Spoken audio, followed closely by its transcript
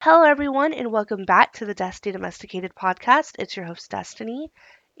Hello, everyone, and welcome back to the Destiny Domesticated podcast. It's your host, Destiny,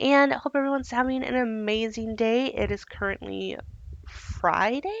 and I hope everyone's having an amazing day. It is currently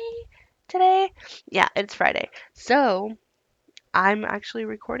Friday today. Yeah, it's Friday. So, I'm actually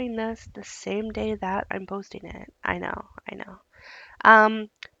recording this the same day that I'm posting it. I know. Um,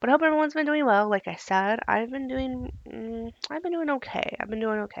 but I hope everyone's been doing well. Like I said, I've been doing okay. I've been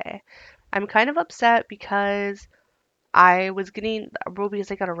doing okay. I'm kind of upset because I was getting well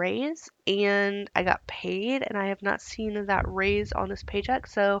because I got a raise and I got paid and I have not seen that raise on this paycheck.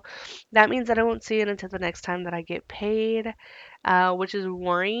 So that means that I won't see it until the next time that I get paid, which is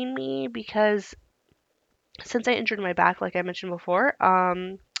worrying me because since I injured my back, like I mentioned before,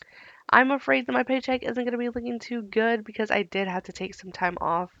 I'm afraid that my paycheck isn't going to be looking too good because I did have to take some time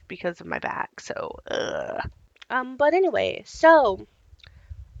off because of my back. So, ugh. But anyway, so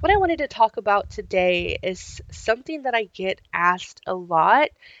what I wanted to talk about today is something that I get asked a lot,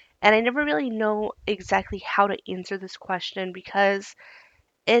 and I never really know exactly how to answer this question because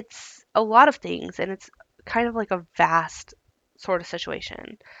it's a lot of things and it's kind of like a vast sort of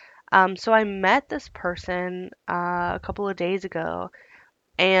situation. So I met this person a couple of days ago,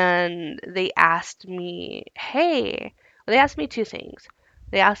 and they asked me two things.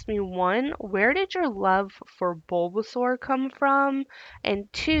 They asked me, one, where did your love for Bulbasaur come from? And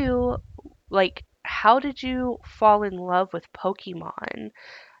two, like, how did you fall in love with Pokemon?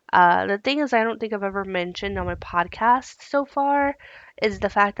 The thing is, I don't think I've ever mentioned on my podcast so far is the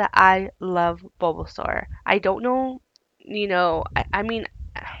fact that I love Bulbasaur. I don't know, I mean,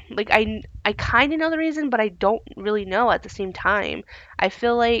 like I kind of know the reason, but I don't really know at the same time. I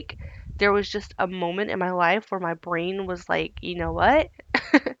feel like there was just a moment in my life where my brain was like, you know what?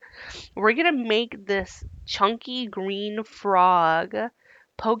 We're gonna make this chunky green frog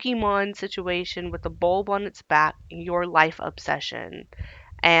Pokemon situation with a bulb on its back your life obsession.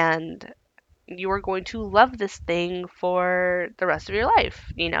 And you are going to love this thing for the rest of your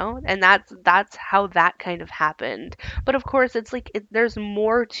life. And that's how that kind of happened. But of course it's like there's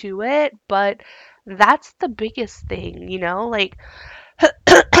more to it, but that's the biggest thing. Like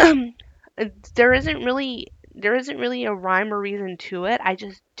there isn't really a rhyme or reason to it. I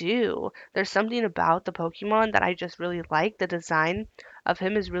just do. There's something about the Pokemon that I just really like. The design of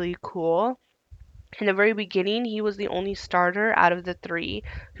him is really cool. In the very beginning, he was the only starter out of the three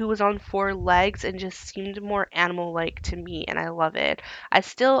who was on four legs and just seemed more animal-like to me, and I love it. I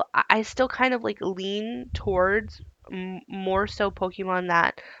still kind of like lean towards more so Pokemon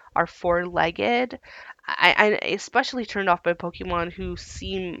that are four-legged. I especially turned off by Pokemon who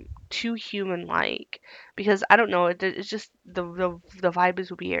seem too human-like because I don't know, it's just the vibe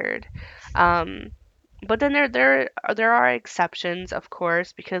is weird. Um, but then there are exceptions, of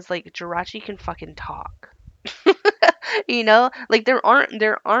course, because like Jirachi can fucking talk. Like there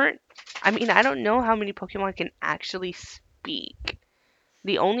aren't I mean, I don't know how many Pokemon can actually speak.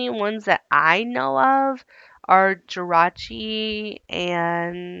 The only ones that I know of are Jirachi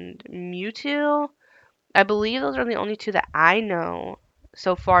and Mewtwo. I believe those are the only two that I know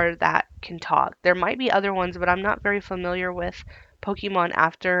so far that can talk. There might be other ones, but I'm not very familiar with Pokemon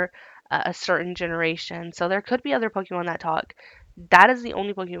after a certain generation. So there could be other Pokemon that talk. That is the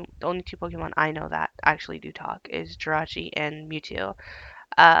only two Pokemon I know that actually do talk is Jirachi and Mewtwo.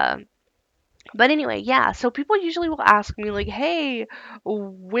 Um, but anyway, yeah. So people usually will ask me like, "Hey,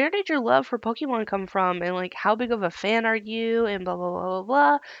 where did your love for Pokemon come from? And like, how big of a fan are you?" And blah blah blah blah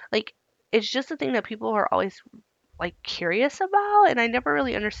blah. Like, it's just a thing that people are always like curious about, and I never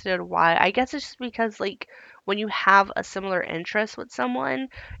really understood why. I guess it's just because like when you have a similar interest with someone,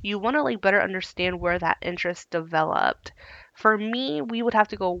 you want to like better understand where that interest developed. For me, we would have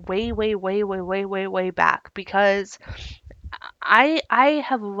to go way way way way way way way back because I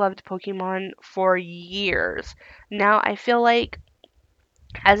have loved Pokemon for years. Now I feel like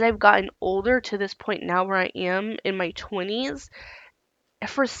as I've gotten older to this point now where I am in my 20s,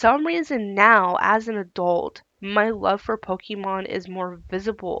 for some reason now, as an adult, my love for Pokemon is more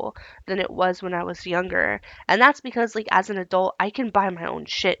visible than it was when I was younger. And that's because, like, as an adult, I can buy my own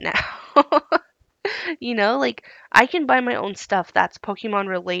shit now. Like, I can buy my own stuff that's Pokemon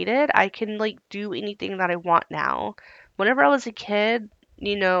related. I can, like, do anything that I want now. Whenever I was a kid,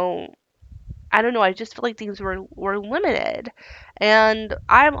 I don't know, I just feel like things were limited. And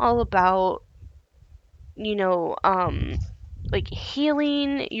I'm all about, you know, um, like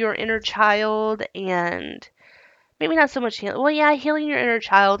healing your inner child and maybe not so much healing. Well, yeah, healing your inner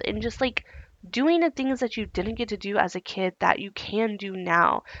child and just like doing the things that you didn't get to do as a kid that you can do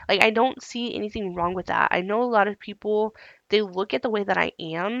now. Like I don't see anything wrong with that. I know a lot of people they look at the way that I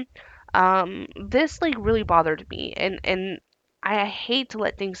am. This like really bothered me and I hate to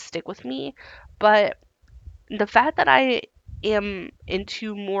let things stick with me, but the fact that I am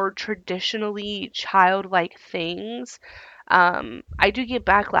into more traditionally childlike things, I do get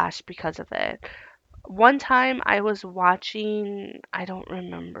backlash because of it. One time I was watching, I don't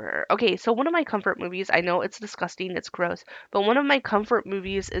remember. Okay, so one of my comfort movies, I know it's disgusting, it's gross, but one of my comfort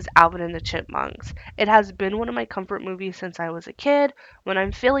movies is Alvin and the Chipmunks. It has been one of my comfort movies since I was a kid. When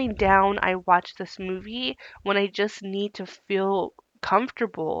I'm feeling down, I watch this movie. When I just need to feel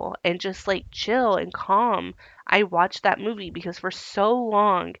comfortable and just like chill and calm, I watch that movie because for so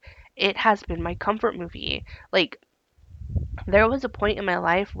long it has been my comfort movie. Like there was a point in my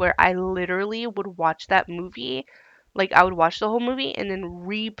life where I literally would watch that movie. Like, I would watch the whole movie and then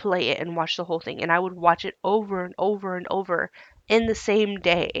replay it and watch the whole thing. And I would watch it over and over and over in the same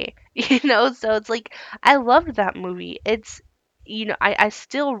day. So it's like, I loved that movie. I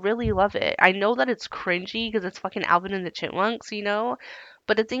still really love it. I know that it's cringy because it's fucking Alvin and the Chipmunks.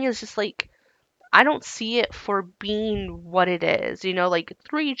 But the thing is just like, I don't see it for being what it is, like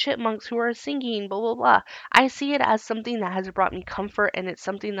three chipmunks who are singing, blah, blah, blah. I see it as something that has brought me comfort and it's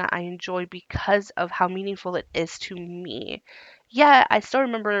something that I enjoy because of how meaningful it is to me. Yeah, I still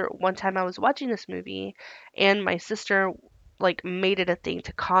remember one time I was watching this movie and my sister like made it a thing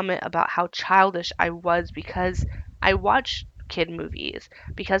to comment about how childish I was because I watch kid movies,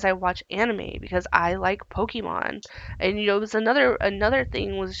 because I watch anime, because I like Pokemon. And it was another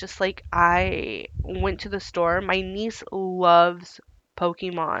thing was just like I went to the store. My niece loves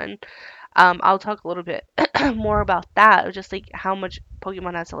Pokemon. I'll talk a little bit more about that, just like how much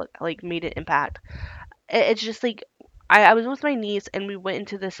Pokemon has like made an impact. It's just like I was with my niece and we went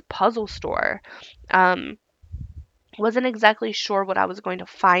into this puzzle store. Um, wasn't exactly sure what I was going to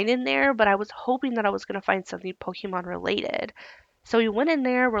find in there, but I was hoping that I was going to find something Pokemon related. So we went in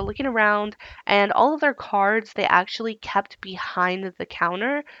there, we're looking around, and all of their cards they actually kept behind the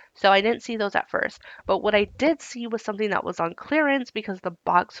counter. So I didn't see those at first. But what I did see was something that was on clearance because the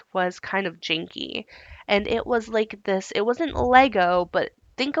box was kind of janky. And it was like this, it wasn't Lego, but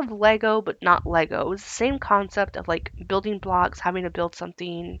think of Lego, but not Lego. It was the same concept of like building blocks, having to build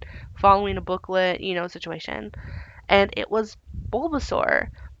something, following a booklet, situation, and it was Bulbasaur.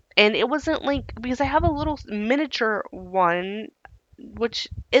 And it wasn't like because I have a little miniature one, which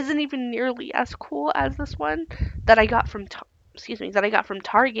isn't even nearly as cool as this one that I got from that I got from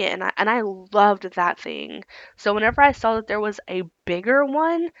Target, and I loved that thing. So whenever I saw that there was a bigger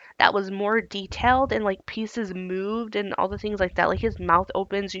one that was more detailed and like pieces moved and all the things like that, like his mouth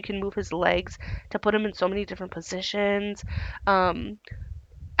opens, you can move his legs to put him in so many different positions. Um,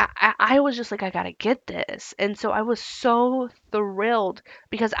 I was just like, I gotta get this. And so I was so thrilled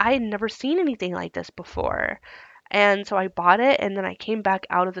because I had never seen anything like this before. And so I bought it, and then I came back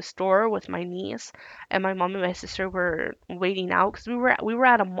out of the store with my niece, and my mom and my sister were waiting out because we were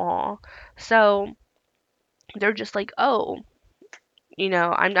at a mall. So they're just like, oh,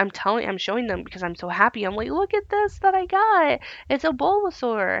 I'm showing them because I'm so happy. I'm like, look at this that I got. It's a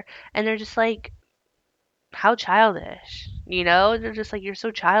Bulbasaur, and they're just like, how childish, They're just like, you're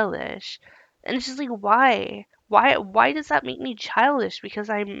so childish. And it's just like, why? Why does that make me childish? Because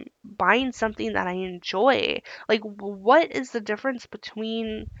I'm buying something that I enjoy. Like, what is the difference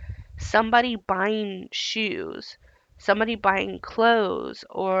between somebody buying shoes, somebody buying clothes,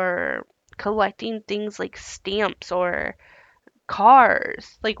 or collecting things like stamps or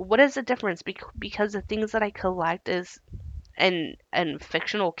cars? Like, what is the difference? Because the things that I collect is and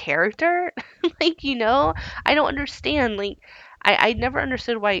fictional character like I don't understand like I never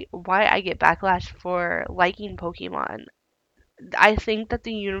understood why I get backlash for liking Pokemon. I think that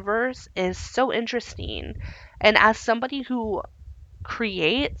the universe is so interesting, and as somebody who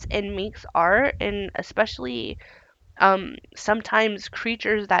creates and makes art, and especially sometimes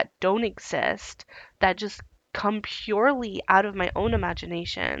creatures that don't exist, that just come purely out of my own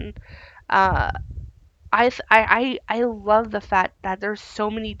imagination, uh I love the fact that there's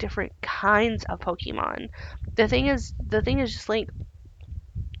so many different kinds of Pokemon. The thing is just like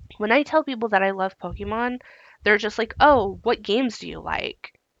when I tell people that I love Pokemon, they're just like, "Oh, what games do you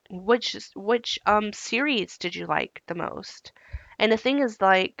like? Which series did you like the most?" And the thing is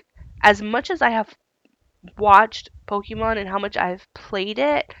like as much as I have watched Pokemon and how much I've played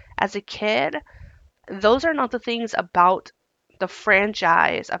it as a kid, those are not the things about the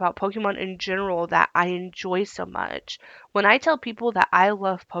franchise, about Pokemon in general, that I enjoy so much. When I tell people that I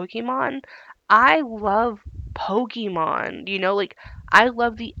love Pokemon, I love Pokemon. Like I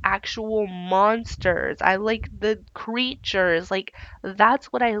love the actual monsters. I like the creatures. Like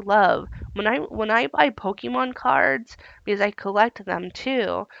that's what I love. When I buy Pokemon cards because I collect them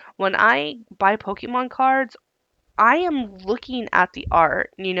too. When I buy Pokemon cards, I am looking at the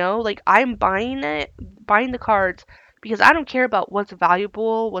art, you know? Like I'm buying it, buying the cards because I don't care about what's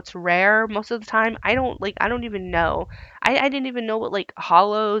valuable, what's rare most of the time. I don't even know. I didn't even know what like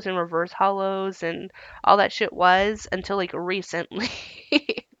hollows and reverse hollows and all that shit was until like recently.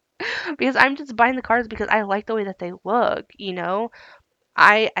 Because I'm just buying the cards because I like the way that they look, you know?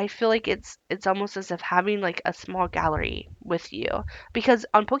 I feel like it's almost as if having like a small gallery with you because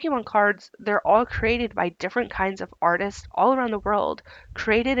on Pokemon cards they're all created by different kinds of artists all around the world,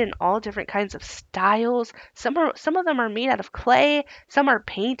 created in all different kinds of styles. Some of them are made out of clay, some are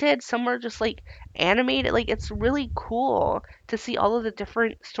painted, some are just like animated. Like it's really cool to see all of the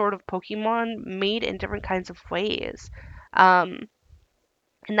different sort of Pokemon made in different kinds of ways. Um,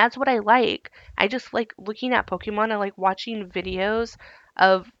 and that's what I like. I just like looking at Pokemon. I like watching videos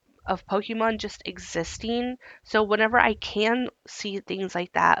of Pokemon just existing. So whenever I can see things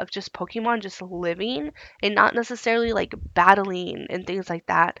like that of just Pokemon just living and not necessarily like battling and things like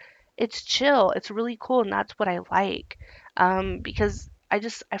that, it's chill. It's really cool, and that's what I like. Because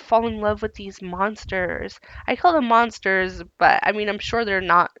I fall in love with these monsters. I call them monsters, but I mean I'm sure they're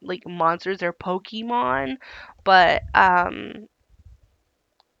not like monsters. They're Pokemon, but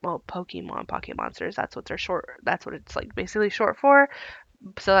well, Pokemon, Pocket Monsters, that's what they're short, that's what it's like basically short for.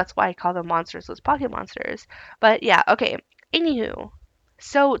 So that's why I call them monsters, those Pocket Monsters. But yeah, okay. Anywho,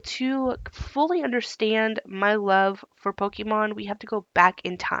 so to fully understand my love for Pokemon, we have to go back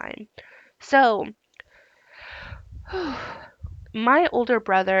in time. So, my older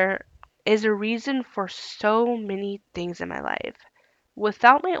brother is a reason for so many things in my life.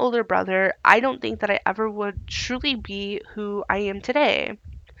 Without my older brother, I don't think that I ever would truly be who I am today.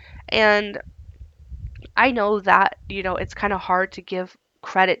 And I know that, you know, it's kind of hard to give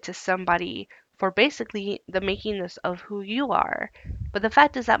credit to somebody for basically the makingness of who you are. But the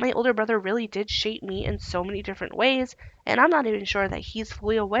fact is that my older brother really did shape me in so many different ways, and I'm not even sure that he's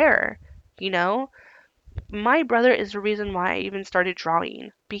fully aware. You know, my brother is the reason why I even started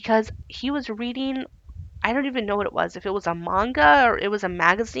drawing because he was reading, I don't even know what it was, if it was a manga or it was a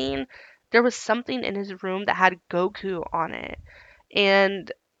magazine. There was something in his room that had Goku on it.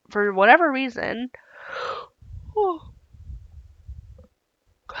 And for whatever reason,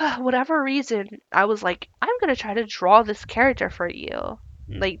 whatever reason, I was like, I'm gonna try to draw this character for you.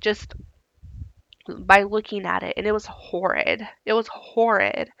 Like, just by looking at it. And it was horrid. It was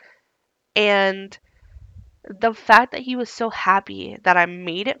horrid. And the fact that he was so happy that I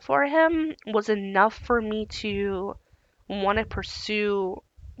made it for him was enough for me to want to pursue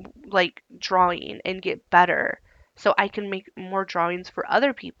like drawing and get better so I can make more drawings for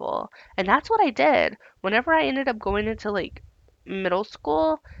other people. And that's what I did. Whenever I ended up going into like middle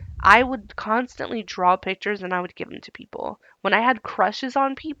school, I would constantly draw pictures and I would give them to people. When I had crushes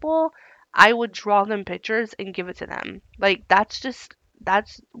on people, I would draw them pictures and give it to them. Like that's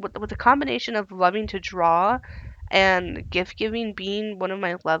with the combination of loving to draw and gift giving being one of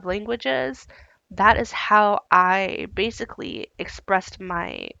my love languages, that is how I basically expressed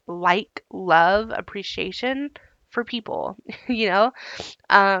my like, love, appreciation for people, you know?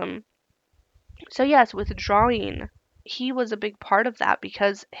 Um, so yes, with drawing, he was a big part of that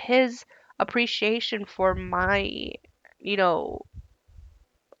because his appreciation for my, you know,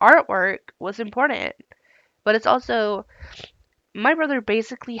 artwork was important. But it's also my brother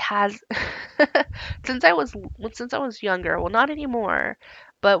basically has since I was since I was younger, well not anymore,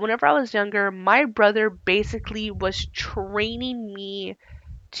 but whenever I was younger, my brother basically was training me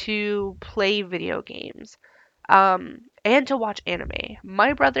to play video games and to watch anime.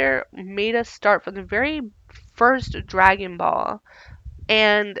 My brother made us start from the very first Dragon Ball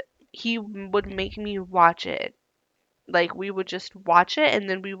and he would make me watch it. Like we would just watch it and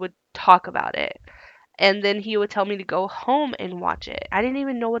then we would talk about it. And then he would tell me to go home and watch it. I didn't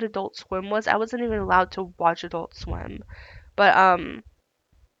even know what Adult Swim was. I wasn't even allowed to watch Adult Swim. But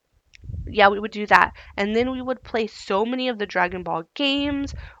yeah, we would do that. And then we would play so many of the Dragon Ball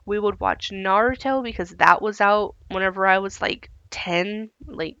games. We would watch Naruto because that was out whenever I was like 10,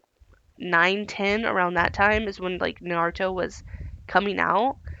 like 9, 10. Around that time is when like Naruto was coming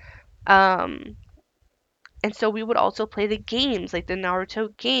out. Um and so we would also play the games, like the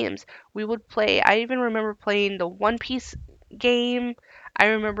Naruto games. We would play, I even remember playing the One Piece game. I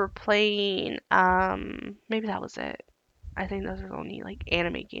remember playing, maybe that was it. I think those are the only like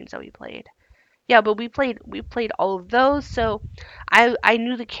anime games that we played. Yeah, but we played all of those, so I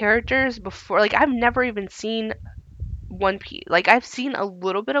knew the characters before. Like I've never even seen One Piece. Like I've seen a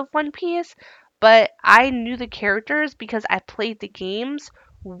little bit of One Piece, but I knew the characters because I played the games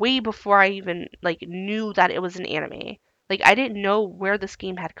way before I even like knew that it was an anime. Like I didn't know where this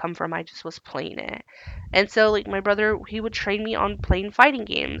game had come from. I just was playing it. And so like my brother, he would train me on playing fighting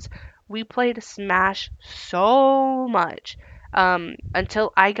games. We played Smash so much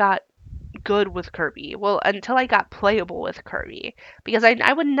until I got good with Kirby. Well, until I got playable with Kirby. Because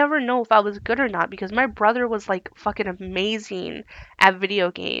I would never know if I was good or not because my brother was like fucking amazing at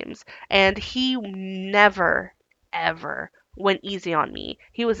video games. And he never, ever went easy on me.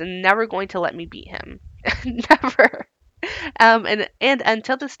 He was never going to let me beat him. Never. And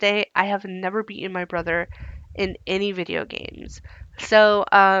until this day, I have never beaten my brother in any video games. So,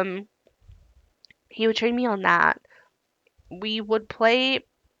 he would train me on that. We would play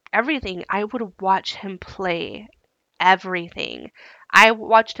everything. I would watch him play everything. I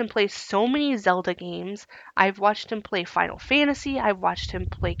watched him play so many Zelda games. I've watched him play Final Fantasy. I've watched him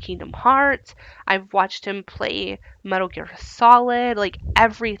play Kingdom Hearts. I've watched him play Metal Gear Solid, like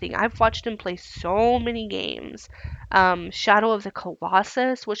everything. I've watched him play so many games. Shadow of the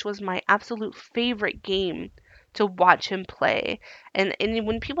Colossus, which was my absolute favorite game to watch him play. And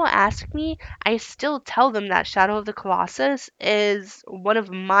when people ask me, I still tell them that Shadow of the Colossus is one of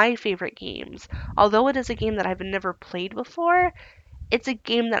my favorite games. Although it is a game that I've never played before, it's a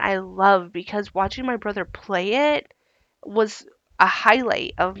game that I love because watching my brother play it was a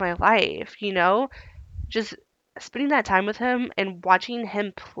highlight of my life, you know? Just spending that time with him and watching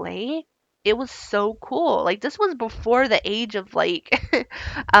him play, it was so cool. Like this was before the age of like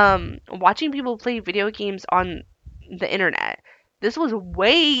watching people play video games on the internet. This was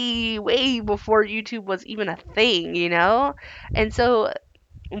way, way before YouTube was even a thing, you know? And so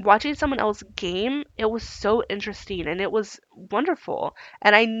watching someone else game, it was so interesting and it was wonderful.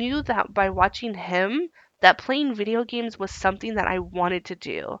 And I knew that by watching him, that playing video games was something that I wanted to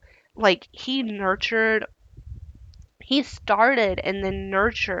do. Like he started and then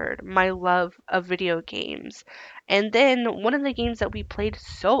nurtured my love of video games. And then one of the games that we played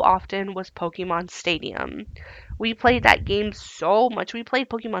so often was Pokemon Stadium. We played that game so much. We played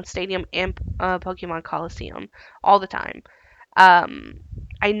Pokemon Stadium and Pokemon Coliseum all the time. Um,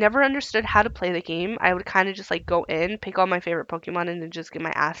 I never understood how to play the game. I would kind of just like go in, pick all my favorite Pokemon, and then just get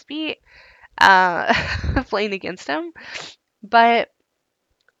my ass beat playing against them. But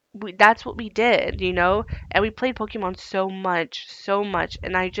that's what we did, you know? And we played Pokemon so much, so much,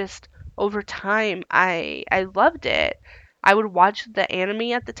 and I just over time I loved it. I would watch the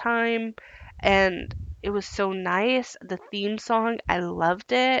anime at the time and it was so nice. The theme song, I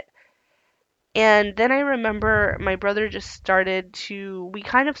loved it. And then I remember my brother just started to we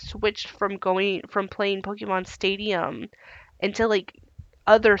kind of switched from going from playing Pokemon Stadium into like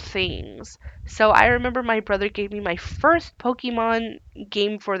other things. So I remember my brother gave me my first Pokemon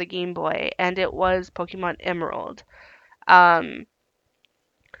game for the Game Boy, and it was Pokemon Emerald. Um,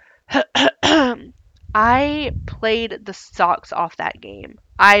 I played the socks off that game.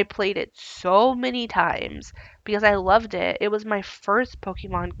 I played it so many times because I loved it. It was my first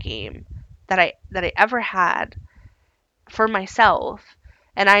Pokemon game that I ever had for myself.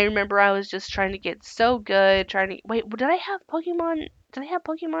 And I remember I was just trying to get so good, trying to wait, did I have Pokemon? Did I have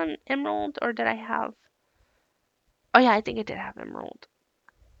Pokemon Emerald or did I have Oh yeah, I think I did have Emerald.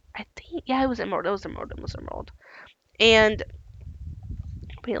 I think yeah, it was Emerald. It was Emerald. It was Emerald. And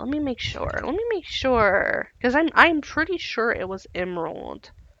wait, let me make sure. Let me make sure because I'm pretty sure it was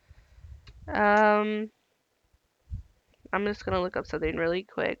Emerald. Um, I'm just gonna look up something really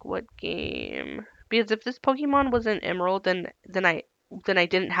quick. What game? Because if this Pokemon was an Emerald, then I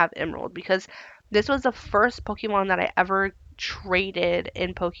didn't have Emerald because this was the first Pokemon that I ever traded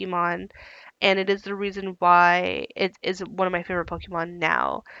in Pokemon, and it is the reason why it is one of my favorite Pokemon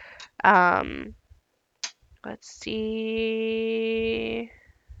now. Um, let's see.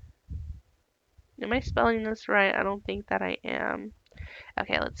 Am I spelling this right? I don't think that I am.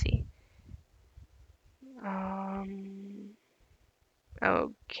 Okay, let's see. Um,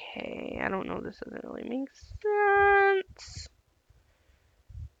 okay, I don't know. This doesn't really make sense.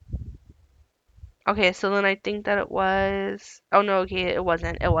 Okay, so then I think that it was. Oh no, okay, it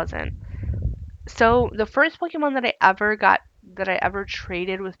wasn't. It wasn't. So the first Pokemon that I ever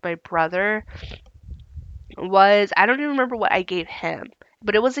traded with my brother was I don't even remember what I gave him,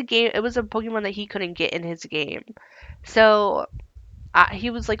 but it was a game. It was a Pokemon that he couldn't get in his game. So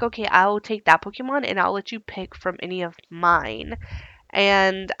he was like, okay, I'll take that Pokemon and I'll let you pick from any of mine.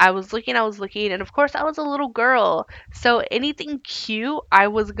 And I was looking, and of course, I was a little girl. So anything cute, I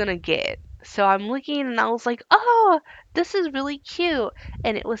was gonna get. So I'm looking and I was like, oh, this is really cute.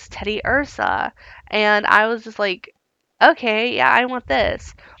 And it was Teddy Ursa. And I was just like, okay, yeah, I want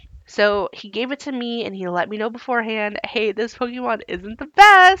this. So he gave it to me and he let me know beforehand, hey, this Pokemon isn't the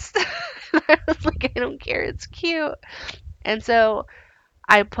best. I was like, I don't care, it's cute. And so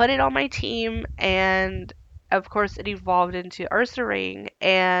I put it on my team, and of course it evolved into Ursaring,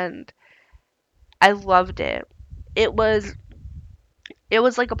 and I loved it. It was it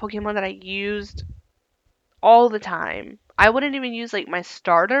was like a Pokemon that I used all the time. I wouldn't even use like my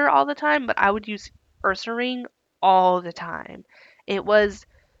starter all the time, but I would use Ursaring all the time. It was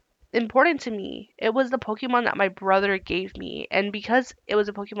important to me. It was the Pokemon that my brother gave me, and because it was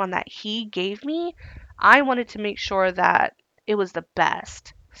a Pokemon that he gave me, I wanted to make sure that it was the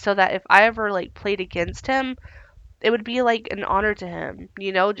best. So that if I ever like played against him, it would be like an honor to him,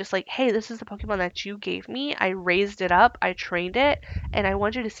 just like, hey, this is the Pokemon that you gave me. I raised it up, I trained it, and I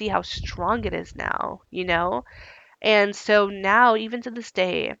want you to see how strong it is now. And so now, even to this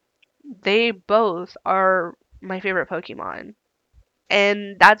day, they both are my favorite Pokemon.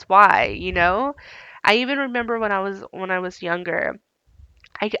 And that's why. I even remember when I was younger,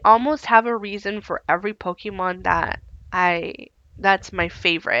 almost have a reason for every Pokemon I that's my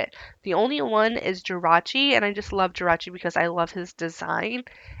favorite. The only one is Jirachi, and I just love Jirachi because I love his design,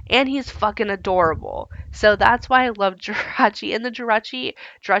 and he's fucking adorable. So that's why I love Jirachi. And the Jirachi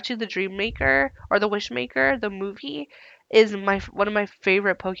the Dream Maker or the Wish Maker, the movie, is my one of my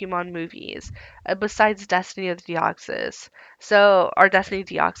favorite Pokemon movies, besides Destiny of the Deoxys. So, or Destiny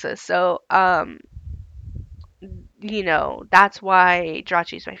Deoxys. So, that's why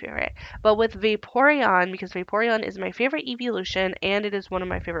Jirachi is my favorite. But with Vaporeon, because Vaporeon is my favorite evolution and it is one of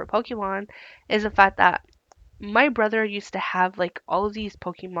my favorite Pokemon, is the fact that my brother used to have like all of these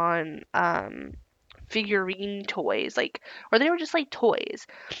Pokemon figurine toys, like, or they were just like toys.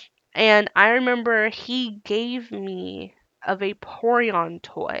 And I remember he gave me a Vaporeon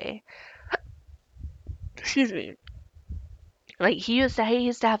toy. Excuse me. Like he used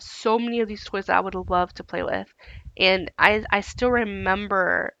to have so many of these toys that I would love to play with. And I still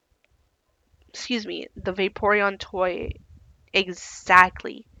remember, excuse me, the Vaporeon toy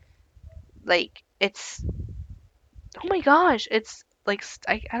exactly. Like it's, oh my gosh, it's like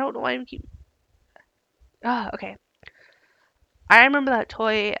I don't know why I'm keep. Okay. I remember that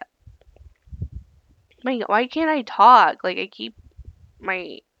toy. Why can't I talk? Like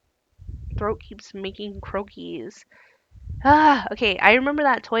my throat keeps making croakies. Okay. I remember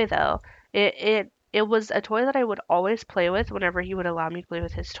that toy though. It was a toy that I would always play with whenever he would allow me to play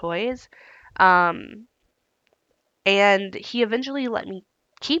with his toys. Um, and he eventually let me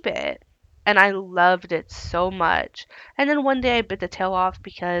keep it, and I loved it so much. And then one day I bit the tail off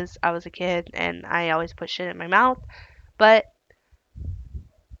because I was a kid and I always put shit in my mouth, but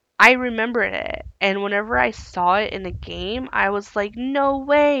I remembered it, and whenever I saw it in the game I was like, no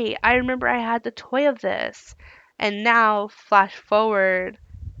way, I remember I had the toy of this. And now, flash forward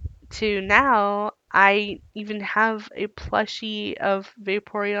to now, I even have a plushie of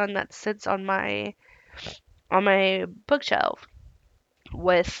Vaporeon that sits on my bookshelf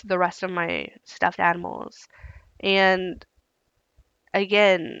with the rest of my stuffed animals. And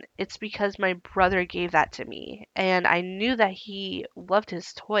again, it's because my brother gave that to me. And I knew that he loved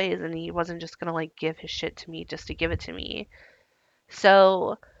his toys and he wasn't just gonna like give his shit to me just to give it to me.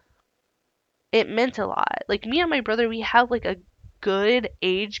 So it meant a lot. Like me and my brother, we have like a good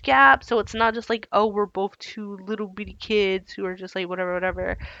age gap. So it's not just like, oh, we're both two little bitty kids who are just like whatever,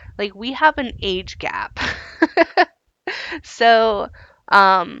 whatever. Like we have an age gap. So,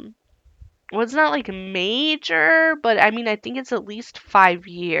 um, well, it's not like major, but I mean, I think it's at least 5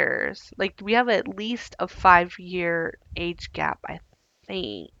 years. Like, we have at least a 5 year age gap, I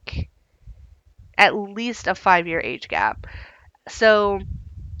think. At least a 5 year age gap. So,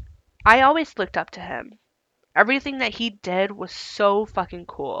 I always looked up to him. Everything that he did was so fucking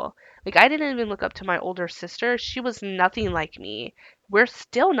cool. Like, I didn't even look up to my older sister. She was nothing like me. We're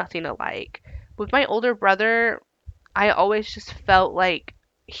still nothing alike. With my older brother, I always just felt like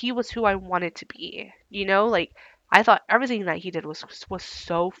he was who I wanted to be. Like I thought everything that he did was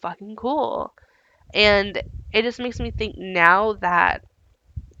so fucking cool. And it just makes me think now that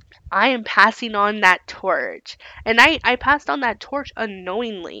I am passing on that torch. And I passed on that torch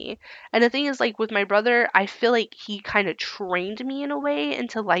unknowingly. And the thing is, like with my brother, I feel like he kind of trained me in a way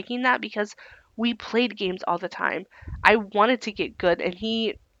into liking that because we played games all the time. I wanted to get good, and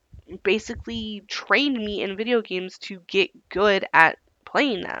he basically trained me in video games to get good at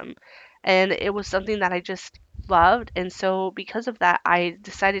playing them. And it was something that I just loved. And so, because of that, I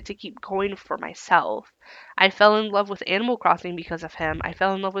decided to keep going for myself. I fell in love with Animal Crossing because of him. I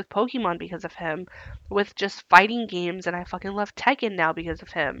fell in love with Pokemon because of him, with just fighting games. And I fucking love Tekken now because of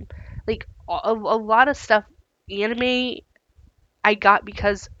him. Like, a lot of stuff, anime, I got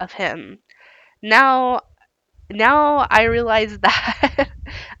because of him. Now, now I realize that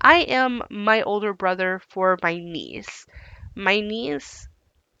I am my older brother for my niece. My niece,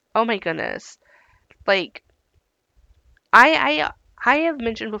 oh my goodness. Like I I I have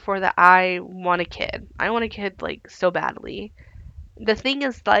mentioned before that I want a kid. I want a kid like so badly. The thing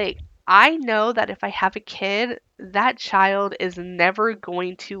is, like, I know that if I have a kid, that child is never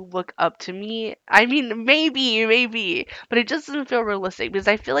going to look up to me. I mean, maybe, but it just doesn't feel realistic because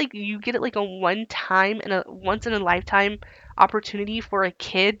I feel like you get it like a one time and a once in a lifetime opportunity for a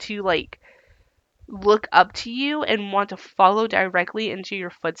kid to like look up to you and want to follow directly into your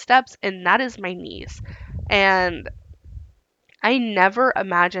footsteps, and that is my niece. And I never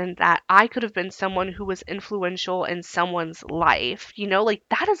imagined that I could have been someone who was influential in someone's life. You know, like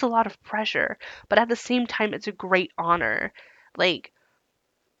that is a lot of pressure, but at the same time, it's a great honor. Like,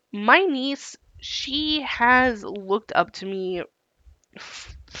 my niece, she has looked up to me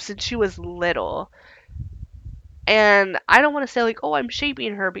since she was little. And I don't want to say, like, oh, I'm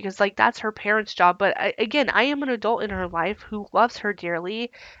shaping her because, like, that's her parents' job. But again, I am an adult in her life who loves her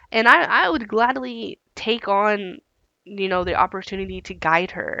dearly. And I would gladly take on, the opportunity to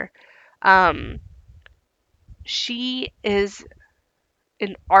guide her. Um, she is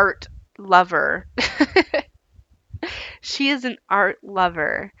an art lover. She is an art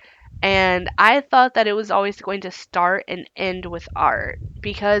lover. And I thought that it was always going to start and end with art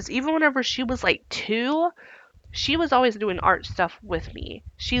because even whenever she was like 2, she was always doing art stuff with me.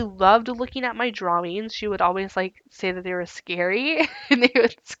 She loved looking at my drawings. She would always like say that they were scary and they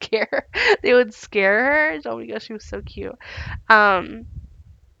would scare her. Oh my gosh, she was so cute. Um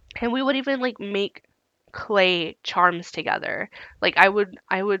and we would even like make clay charms together. Like I would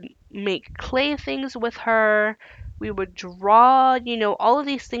make clay things with her. We would draw, all of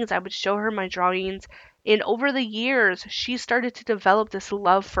these things. I would show her my drawings. And over the years, she started to develop this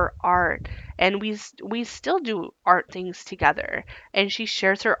love for art, and we still do art things together. And she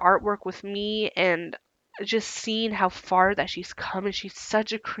shares her artwork with me, and just seeing how far that she's come, and she's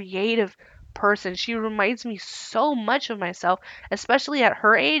such a creative person. She reminds me so much of myself, especially at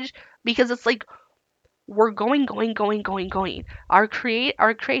her age, because it's like we're going. Our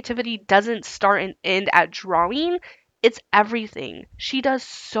creativity doesn't start and end at drawing. It's everything. She does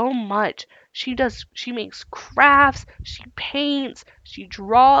so much. She makes crafts, she paints, she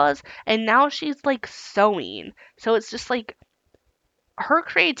draws, and now she's like sewing. So it's just like her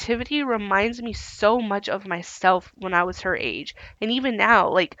creativity reminds me so much of myself when I was her age. And even now,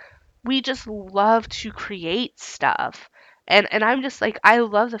 like we just love to create stuff. And I'm just like I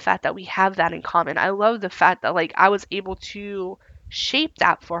love the fact that we have that in common. I love the fact that like I was able to shape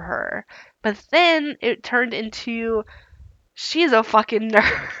that for her. But then it turned into she's a fucking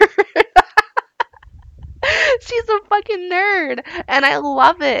nerd. She's a fucking nerd. And I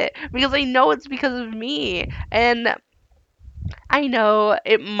love it because I know it's because of me. And I know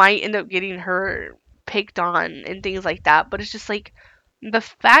it might end up getting her picked on and things like that, but it's just like the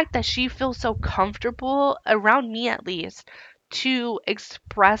fact that she feels so comfortable around me at least to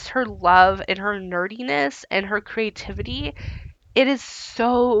express her love and her nerdiness and her creativity, it is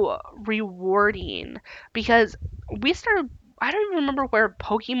so rewarding because we started. I don't even remember where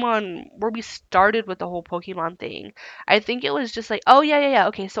we started with the whole Pokemon thing. I think it was just like, oh yeah.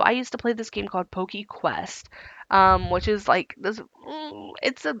 Okay, so I used to play this game called PokeQuest, which is like this.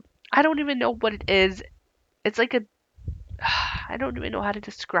 It's a, I don't even know what it is. It's like a, I don't even know how to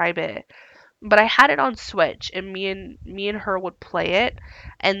describe it, but I had it on Switch, and me and her would play it,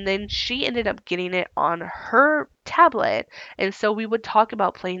 and then she ended up getting it on her tablet, and so we would talk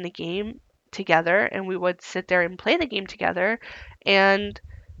about playing the game together, and we would sit there and play the game together, and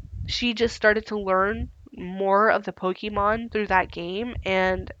she just started to learn more of the Pokemon through that game,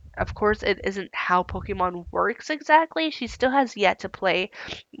 and of course it isn't how Pokemon works exactly. She still has yet to play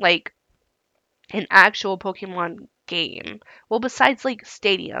like an actual Pokemon game. Well, besides like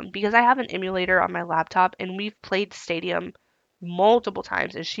Stadium, because I have an emulator on my laptop and we've played Stadium multiple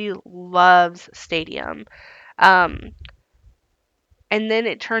times and she loves Stadium. Um, and then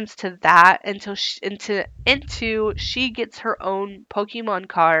it turns to that until into she gets her own Pokemon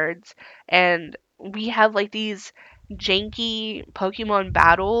cards, and we have like these janky Pokemon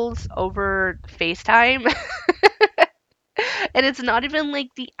battles over FaceTime. And it's not even like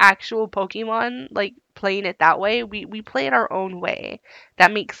the actual Pokemon, like playing it that way. We play it our own way.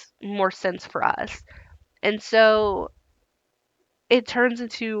 That makes more sense for us. And so it turns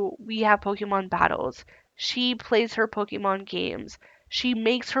into we have Pokemon battles. She plays her Pokemon games. She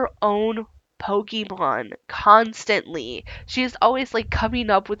makes her own Pokemon constantly. She's always like coming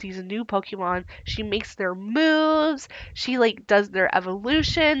up with these new Pokemon. She makes their moves. She like does their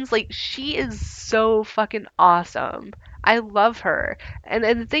evolutions. Like she is so fucking awesome. I love her. And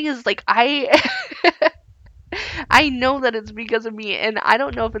the thing is like I I know that it's because of me, and I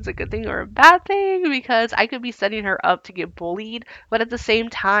don't know if it's a good thing or a bad thing because I could be setting her up to get bullied, but at the same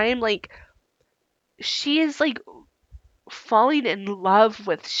time, like, she is like falling in love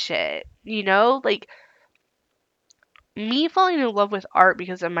with shit, you know? Like, me falling in love with art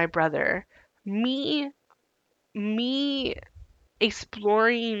because of my brother, me, me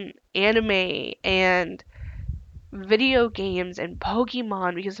exploring anime and video games and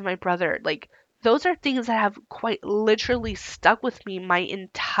Pokemon because of my brother. Like, those are things that have quite literally stuck with me my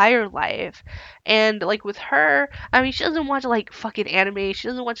entire life. And like with her, I mean, she doesn't watch like fucking anime. She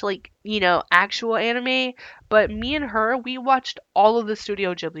doesn't watch like, actual anime. But me and her, we watched all of the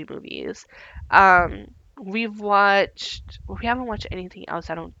Studio Ghibli movies. We haven't watched anything else,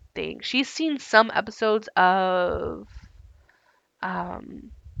 I don't think. She's seen some episodes of,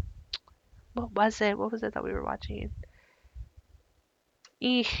 um, what was it? What was it that we were watching?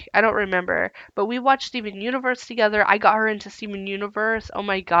 I don't remember. But we watched Steven Universe together. I got her into Steven Universe. Oh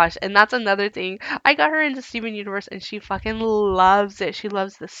my gosh. And that's another thing. I got her into Steven Universe and she fucking loves it. She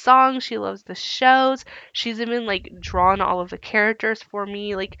loves the songs. She loves the shows. She's even like drawn all of the characters for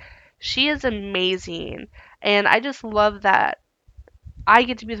me. Like, she is amazing. And I just love that I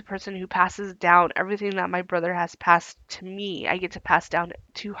get to be the person who passes down everything that my brother has passed to me. I get to pass down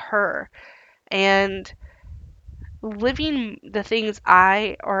to her. And living the things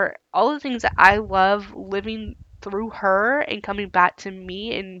or all the things that I love living through her and coming back to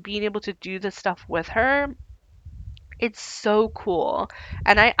me and being able to do this stuff with her, it's so cool.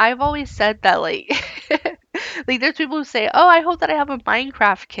 And I've always said that, like, like there's people who say, "Oh, I hope that I have a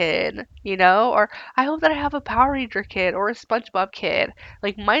Minecraft kid," or "I hope that I have a Power Ranger kid or a SpongeBob kid."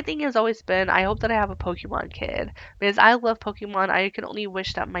 Like, my thing has always been, I hope that I have a Pokemon kid because I love Pokemon. I can only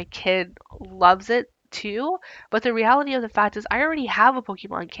wish that my kid loves it too. But the reality of the fact is, I already have a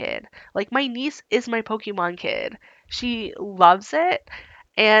Pokemon kid. Like, my niece is my Pokemon kid. She loves it.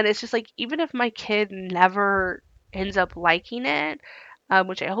 And it's just like, even if my kid never ends up liking it,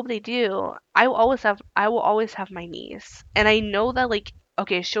 which I hope they do, I will always have my niece. And I know that, like,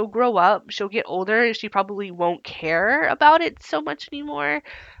 okay, she'll grow up, she'll get older, and she probably won't care about it so much anymore.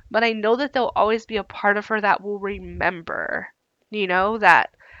 But I know that there'll always be a part of her that will remember, that,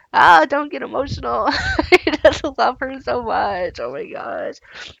 don't get emotional. He doesn't love her so much. Oh my gosh.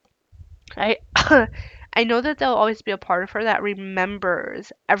 I I know that there'll always be a part of her that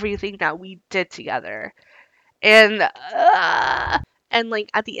remembers everything that we did together. And like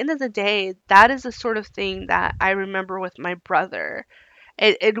at the end of the day, that is the sort of thing that I remember with my brother.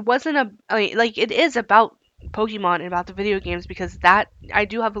 It wasn't I mean, like, it is about Pokemon and about the video games because that I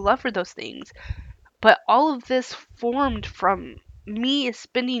do have a love for those things. But all of this formed from me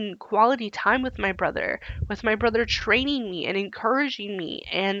spending quality time with my brother training me and encouraging me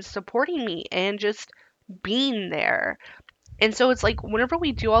and supporting me and just being there. And so it's like whenever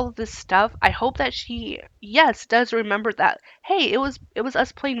we do all of this stuff, I hope that she, yes, does remember that. Hey, it was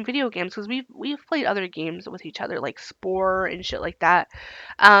us playing video games because we've played other games with each other like Spore and shit like that.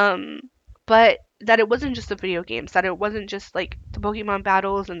 Um, but that it wasn't just the video games, that it wasn't just like the Pokemon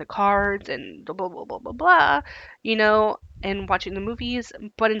battles and the cards and the blah blah blah blah blah, and watching the movies,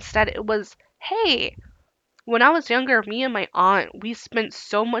 but instead it was, hey, when I was younger, me and my aunt, we spent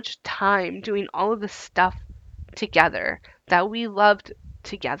so much time doing all of this stuff together that we loved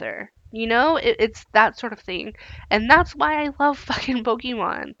together. It's that sort of thing. And that's why I love fucking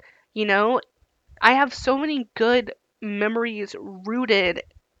Pokemon. You know, I have so many good memories rooted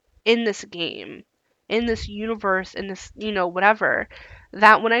in this game, in this universe, in this, whatever,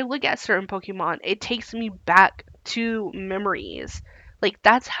 that when I look at certain Pokemon, it takes me back to memories. Like,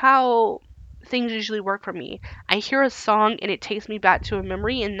 that's how things usually work for me. I hear a song and it takes me back to a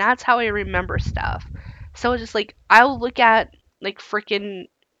memory, and that's how I remember stuff. So it's just like, I'll look at, like, freaking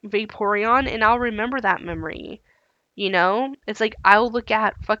Vaporeon and I'll remember that memory. It's like, I'll look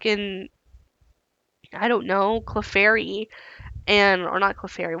at fucking, I don't know, Clefairy or not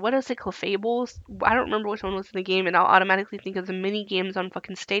Clefairy. What is it? Clefables? I don't remember which one was in the game, and I'll automatically think of the mini games on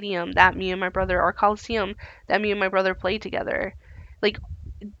fucking Stadium that me and my brother, or Coliseum that me and my brother played together. Like,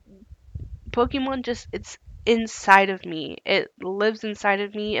 Pokemon just, it's inside of me. It lives inside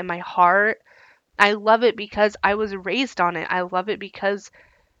of me in my heart. I love it because I was raised on it. I love it because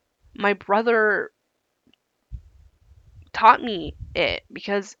my brother taught me it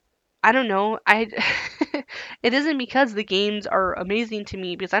because I don't know, I it isn't because the games are amazing to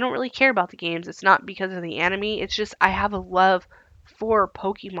me because I don't really care about the games. It's not because of the anime. It's just I have a love for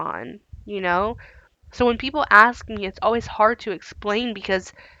Pokemon, you know? So when people ask me, it's always hard to explain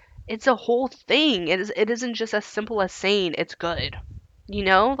because it's a whole thing. It isn't just as simple as saying it's good.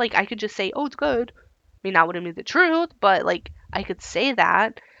 Like, I could just say, "Oh, it's good." mean, that wouldn't be the truth, but like I could say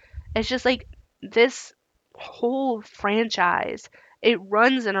that. It's just like this whole franchise, it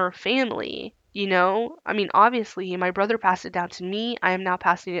runs in our family, you know? I mean, obviously, my brother passed it down to me. I am now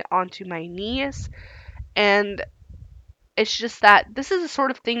passing it on to my niece. And it's just that this is a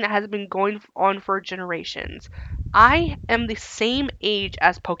sort of thing that has been going on for generations. I am the same age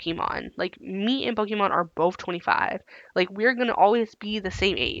as Pokemon. Like, me and Pokemon are both 25. Like, we're gonna always be the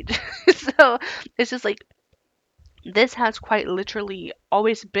same age. So, it's just like, this has quite literally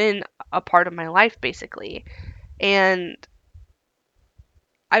always been a part of my life, basically. And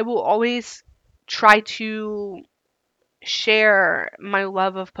I will always try to share my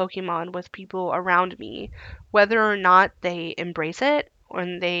love of Pokemon with people around me, whether or not they embrace it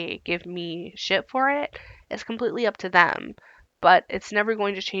and they give me shit for it. It's completely up to them. But it's never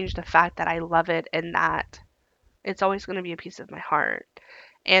going to change the fact that I love it and that it's always going to be a piece of my heart.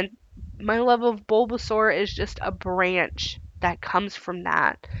 And my love of Bulbasaur is just a branch that comes from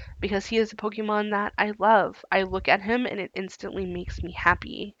that because he is a Pokemon that I love. I look at him and it instantly makes me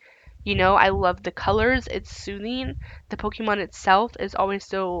happy. You know, I love the colors, it's soothing. The Pokemon itself is always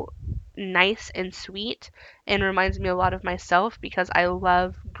so nice and sweet and reminds me a lot of myself because I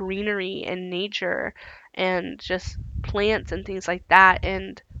love greenery and nature and just plants and things like that.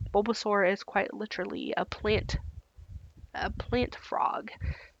 And Bulbasaur is quite literally a plant frog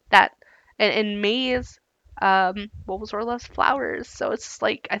that and May is Bulbasaur loves flowers, so it's just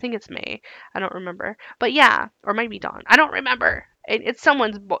like I think it's May. I don't remember, but yeah, or it might be Dawn. I don't remember. It's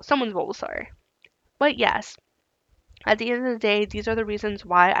someone's Bulbasaur. But yes, at the end of the day, these are the reasons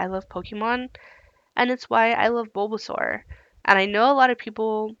why I love Pokemon, and it's why I love Bulbasaur. And I know a lot of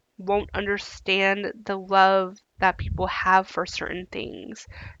people won't understand the love that people have for certain things.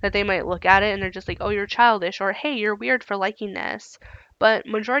 That they might look at it and they're just like, "Oh, you're childish," or "Hey, you're weird for liking this." But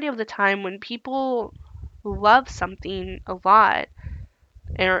majority of the time when people love something a lot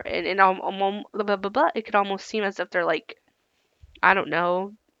blah, blah, blah, blah, it could almost seem as if they're like, I don't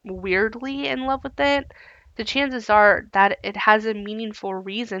know, weirdly in love with it, the chances are that it has a meaningful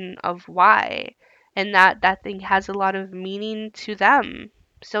reason of why, and that that thing has a lot of meaning to them.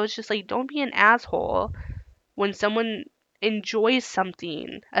 So it's just like, don't be an asshole when someone enjoys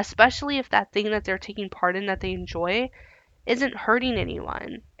something, especially if that thing that they're taking part in that they enjoy isn't hurting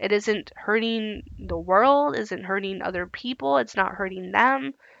anyone. It isn't hurting the world, isn't hurting other people, it's not hurting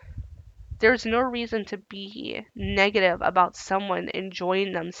them. There's no reason to be negative about someone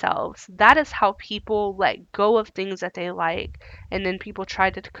enjoying themselves. That is how people let go of things that they like, and then people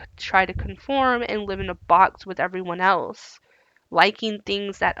try to conform and live in a box with everyone else. Liking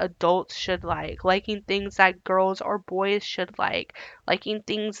things that adults should like, liking things that girls or boys should like, liking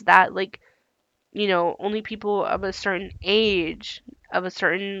things that like only people of a certain age, of a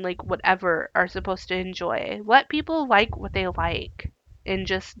certain like whatever are supposed to enjoy. Let people like what they like and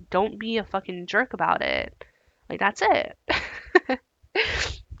just don't be a fucking jerk about it. Like that's it.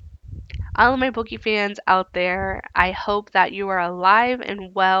 All of my Pokey fans out there, I hope that you are alive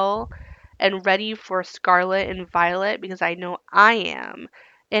and well and ready for Scarlet and Violet because I know I am.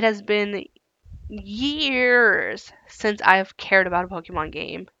 It has been years since I've cared about a Pokemon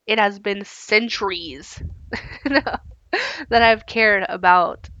game. It has been centuries that I've cared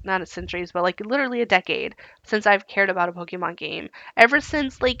about, not a centuries, but like literally a decade since I've cared about a Pokemon game. Ever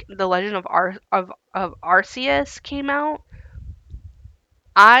since like The Legend of Arceus came out,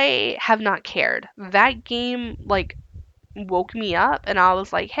 I have not cared. That game like woke me up and I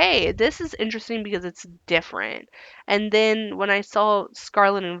was like, "Hey, this is interesting because it's different." And then when I saw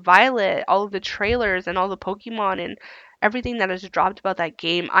Scarlet and Violet, all of the trailers and all the Pokemon and everything that is dropped about that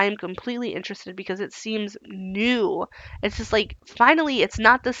game, I am completely interested because it seems new. It's just like finally it's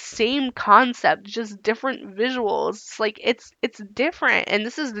not the same concept, just different visuals. It's like it's different and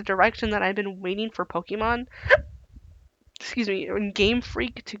this is the direction that I've been waiting for Pokemon, excuse me, and Game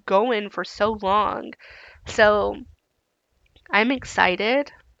Freak to go in for so long. So, I'm excited.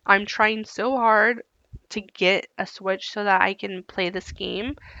 I'm trying so hard to get a Switch so that I can play this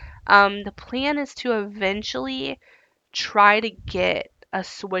game. The plan is to eventually try to get a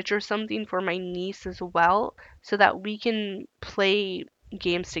Switch or something for my niece as well so that we can play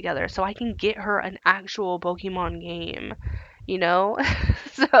games together. So I can get her an actual Pokemon game, you know?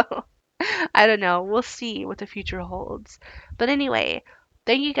 So I don't know. We'll see what the future holds. But anyway,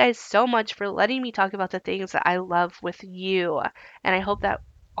 thank you guys so much for letting me talk about the things that I love with you. And I hope that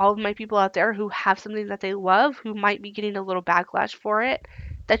all of my people out there who have something that they love, who might be getting a little backlash for it,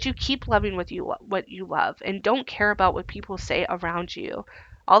 that you keep loving what you love and don't care about what people say around you.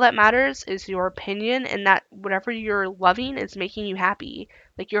 All that matters is your opinion and that whatever you're loving is making you happy.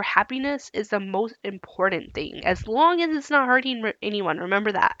 Like your happiness is the most important thing, as long as it's not hurting anyone.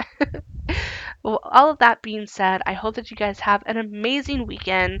 Remember that. Well, all of that being said, I hope that you guys have an amazing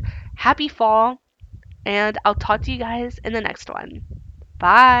weekend. Happy fall, and I'll talk to you guys in the next one.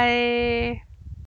 Bye.